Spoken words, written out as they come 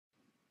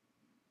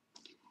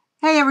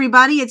Hey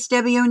everybody, it's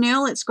Debbie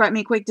O'Neill at Scrap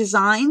Me Quick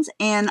Designs,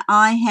 and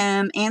I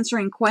am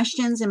answering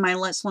questions in my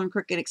Let's Learn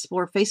Cricut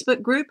Explore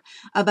Facebook group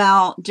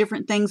about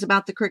different things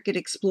about the Cricut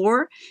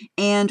Explore.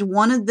 And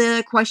one of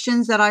the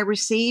questions that I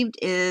received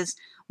is,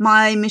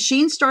 my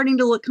machine's starting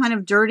to look kind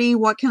of dirty.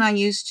 What can I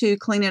use to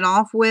clean it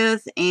off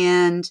with?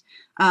 And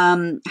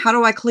how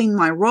do I clean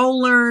my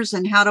rollers?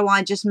 And how do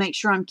I just make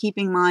sure I'm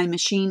keeping my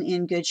machine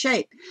in good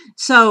shape?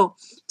 So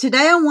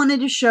today I wanted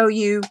to show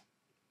you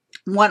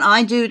what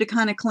I do to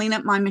kind of clean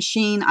up my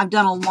machine. I've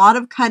done a lot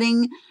of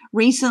cutting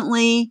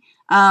recently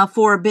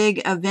for a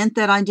big event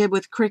that I did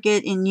with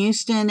Cricut in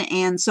Houston,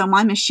 and so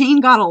my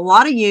machine got a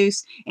lot of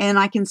use, and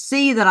I can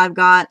see that I've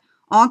got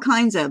all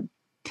kinds of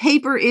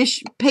paper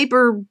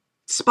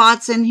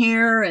spots in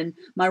here, and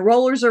my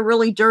rollers are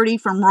really dirty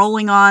from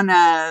rolling on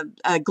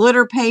a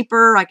glitter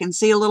paper. I can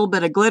see a little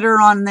bit of glitter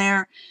on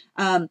there.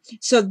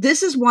 So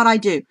this is what I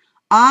do.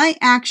 I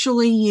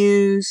actually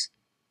use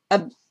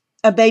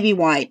a baby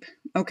wipe.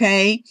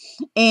 Okay,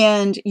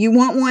 and you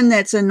want one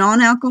that's a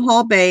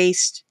non-alcohol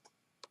based,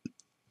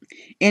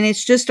 and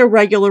it's just a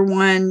regular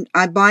one.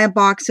 I buy a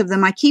box of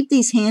them. I keep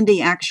these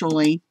handy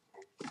actually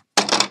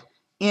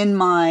in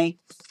my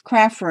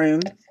craft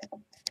room.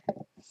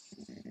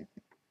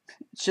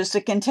 It's just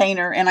a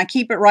container, and I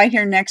keep it right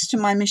here next to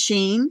my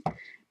machine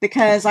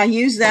because I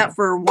use that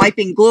for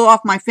wiping glue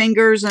off my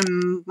fingers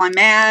and my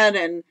mat,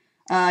 and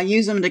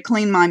use them to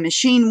clean my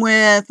machine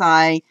with.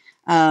 I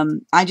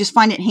just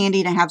find it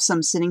handy to have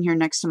some sitting here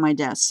next to my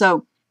desk.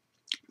 So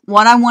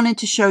what I wanted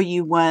to show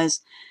you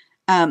was,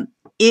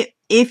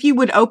 if you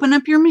would open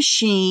up your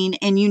machine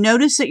and you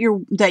notice that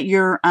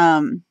your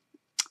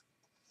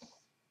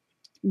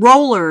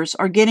rollers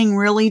are getting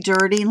really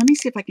dirty. Let me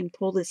see if I can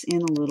pull this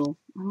in a little.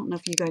 I don't know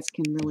if you guys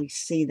can really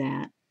see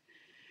that.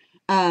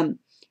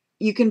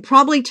 You can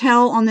probably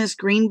tell on this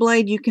green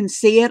blade, you can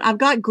see it. I've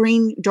got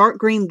dark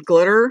green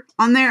glitter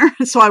on there,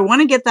 so I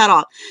want to get that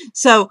off.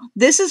 So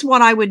this is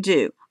what I would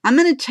do. I'm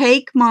going to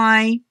take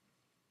my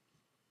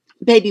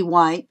baby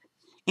wipe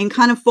and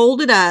kind of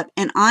fold it up,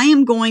 and I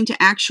am going to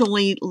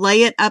actually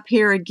lay it up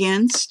here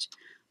against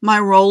my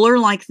roller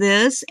like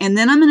this, and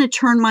then I'm going to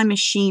turn my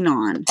machine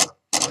on.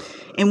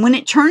 And when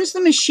it turns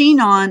the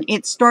machine on,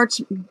 it starts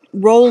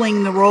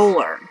rolling the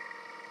roller.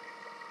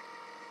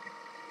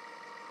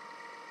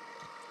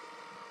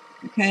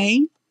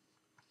 Okay.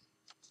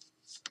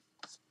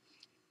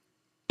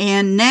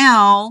 And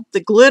now the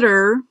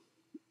glitter,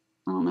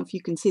 I don't know if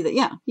you can see that.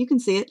 Yeah, you can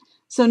see it.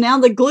 So now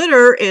the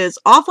glitter is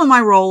off of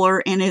my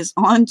roller and is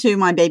onto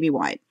my baby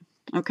wipe.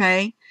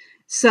 Okay.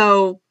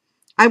 So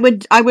I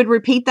would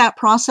repeat that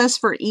process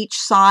for each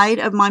side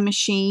of my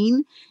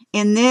machine.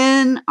 And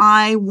then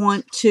I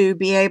want to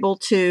be able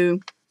to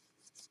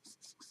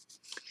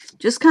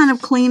just kind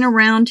of clean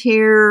around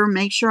here,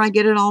 make sure I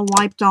get it all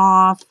wiped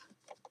off.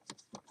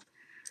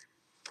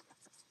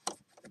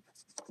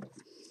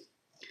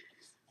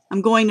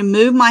 I'm going to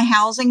move my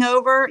housing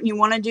over. You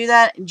want to do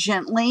that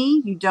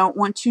gently. You don't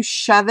want to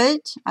shove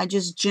it. I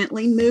just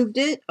gently moved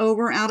it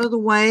over out of the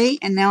way.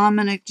 And now I'm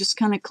going to just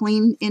kind of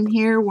clean in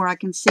here where I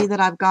can see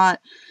that I've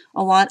got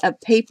a lot of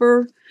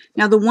paper.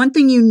 Now, the one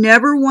thing you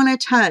never want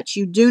to touch,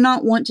 you do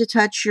not want to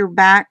touch your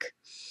back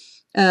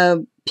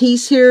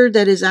piece here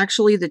that is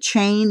actually the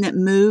chain that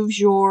moves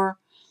your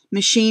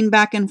machine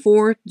back and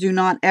forth. Do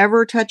not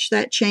ever touch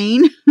that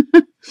chain.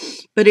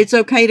 But it's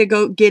okay to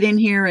go get in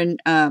here and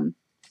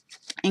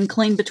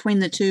clean between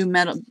the two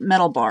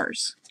metal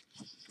bars.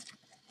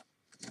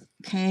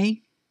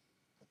 Okay.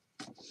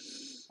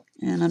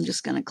 And I'm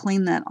just going to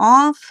clean that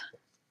off.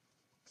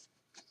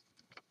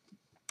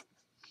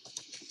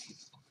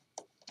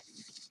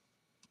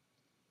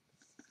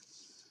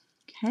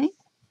 Okay.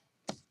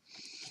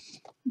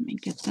 Let me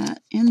get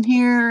that in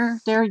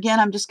here. There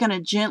again, I'm just going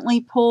to gently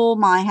pull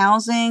my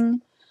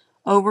housing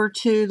over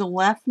to the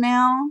left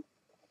now.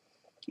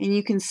 And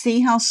you can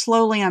see how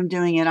slowly I'm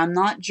doing it. I'm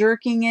not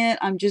jerking it.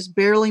 I'm just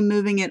barely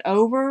moving it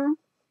over.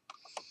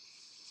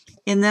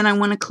 And then I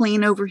want to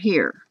clean over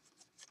here.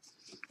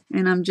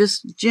 And I'm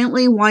just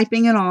gently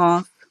wiping it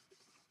off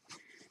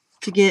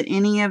to get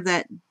any of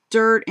that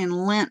dirt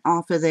and lint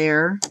off of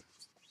there.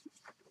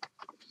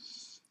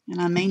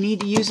 And I may need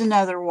to use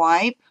another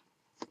wipe.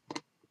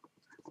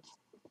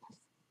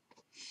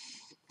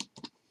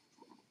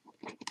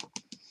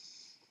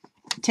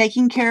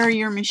 Taking care of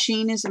your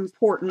machine is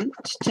important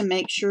to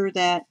make sure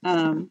that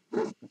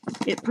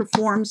it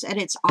performs at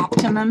its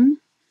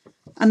optimum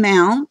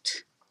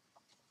amount.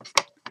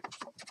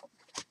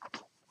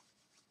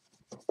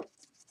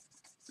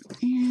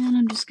 And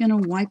I'm just going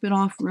to wipe it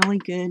off really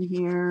good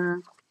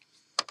here.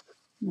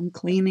 I'm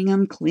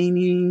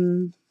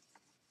cleaning.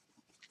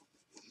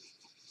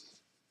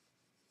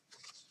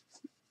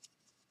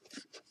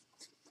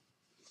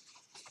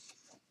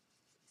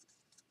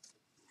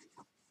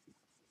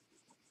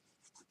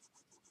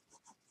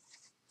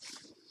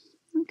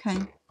 Okay,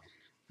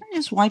 I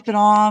just wipe it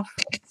off.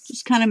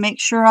 Just kind of make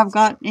sure I've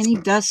got any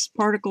dust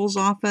particles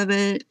off of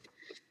it.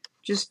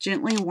 Just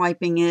gently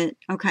wiping it.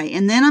 Okay,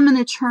 and then I'm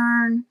going to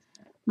turn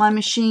my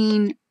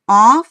machine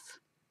off.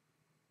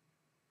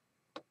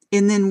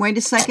 and then wait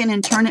a second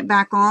and turn it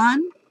back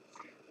on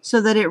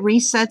so that it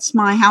resets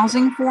my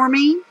housing for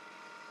me.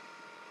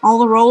 All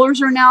the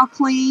rollers are now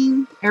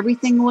clean.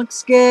 Everything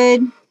looks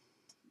good.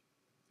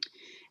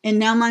 And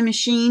now my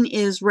machine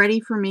is ready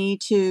for me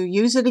to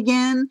use it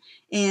again,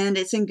 and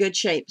it's in good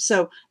shape.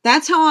 So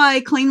that's how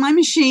I clean my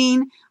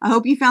machine. I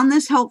hope you found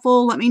this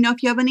helpful. Let me know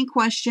if you have any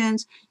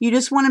questions. You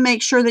just want to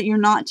make sure that you're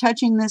not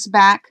touching this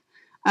back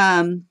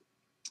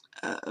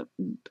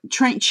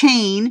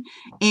chain,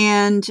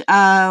 and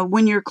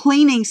when you're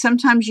cleaning,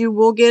 sometimes you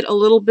will get a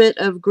little bit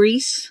of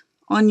grease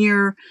on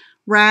your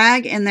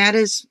rag, and that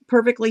is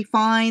perfectly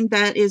fine.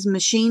 That is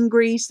machine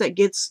grease that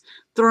gets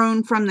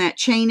thrown from that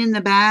chain in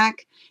the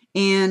back.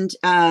 And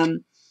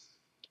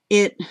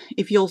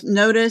if you'll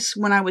notice,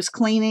 when I was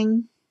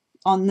cleaning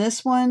on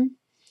this one,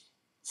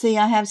 see,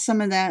 I have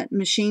some of that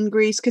machine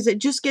grease because it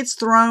just gets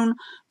thrown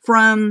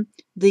from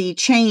the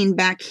chain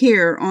back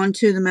here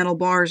onto the metal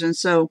bars. And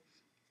so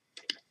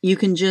you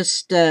can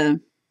just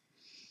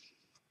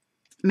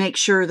make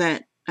sure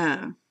that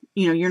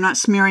you're not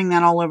smearing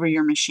that all over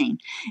your machine.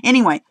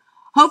 Anyway,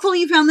 hopefully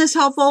you found this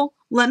helpful.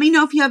 Let me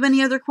know if you have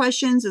any other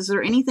questions. Is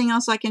there anything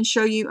else I can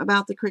show you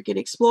about the Cricut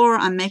Explorer?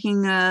 I'm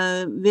making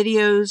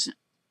videos,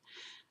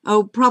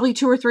 probably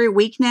 2 or 3 a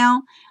week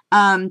now,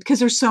 because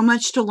there's so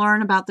much to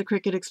learn about the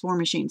Cricut Explore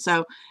machine.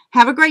 So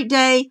have a great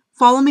day.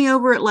 Follow me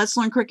over at Let's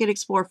Learn Cricut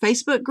Explore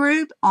Facebook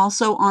group,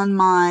 also on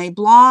my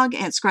blog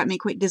at Scrap Me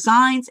Quick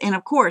Designs. And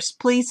of course,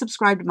 please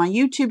subscribe to my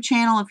YouTube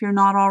channel if you're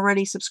not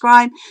already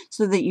subscribed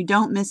so that you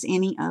don't miss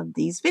any of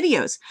these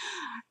videos.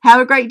 Have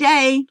a great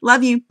day.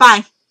 Love you.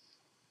 Bye.